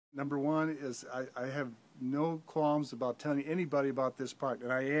Number one is I have no qualms about telling anybody about this product,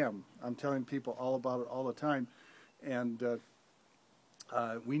 and I am. I'm telling people all about it all the time. And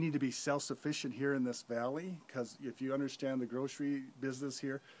we need to be self-sufficient here in this valley, because if you understand the grocery business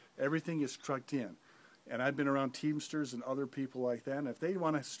here, everything is trucked in. And I've been around Teamsters and other people like that, and if they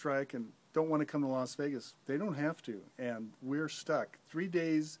want to strike and don't want to come to Las Vegas, they don't have to. And we're stuck. 3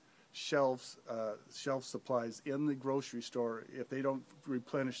 days shelf supplies in the grocery store if they don't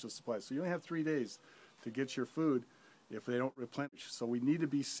replenish the supplies. So you only have 3 days to get your food if they don't replenish. So we need to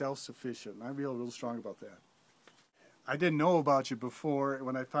be self-sufficient, and I feel real strong about that. I didn't know about you before.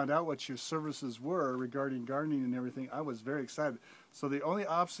 When I found out what your services were regarding gardening and everything, I was very excited. So the only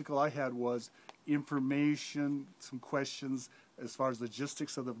obstacle I had was information, some questions as far as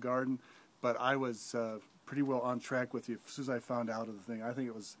logistics of the garden, but I was pretty well on track with you as soon as I found out of the thing. I think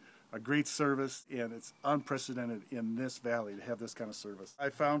it was a great service, and it's unprecedented in this valley to have this kind of service. I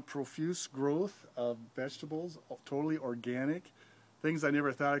found profuse growth of vegetables, totally organic, things I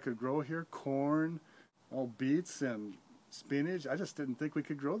never thought I could grow here, corn, beets and spinach. I just didn't think we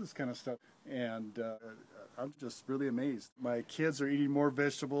could grow this kind of stuff, and I'm just really amazed. My kids are eating more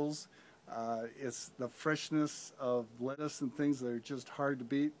vegetables. It's the freshness of lettuce and things that are just hard to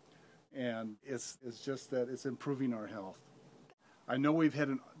beat, and it's just that it's improving our health. I know we've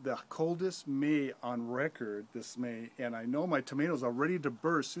had the coldest May on record this May, and I know my tomatoes are ready to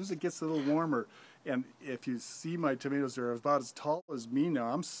burst as soon as it gets a little warmer. And if you see my tomatoes, they're about as tall as me now.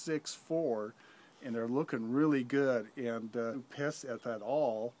 I'm 6'4", and they're looking really good. And pests at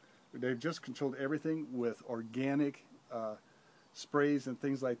all, they've just controlled everything with organic sprays and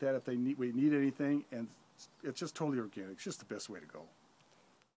things like that if we need anything, and it's just totally organic. It's just the best way to go.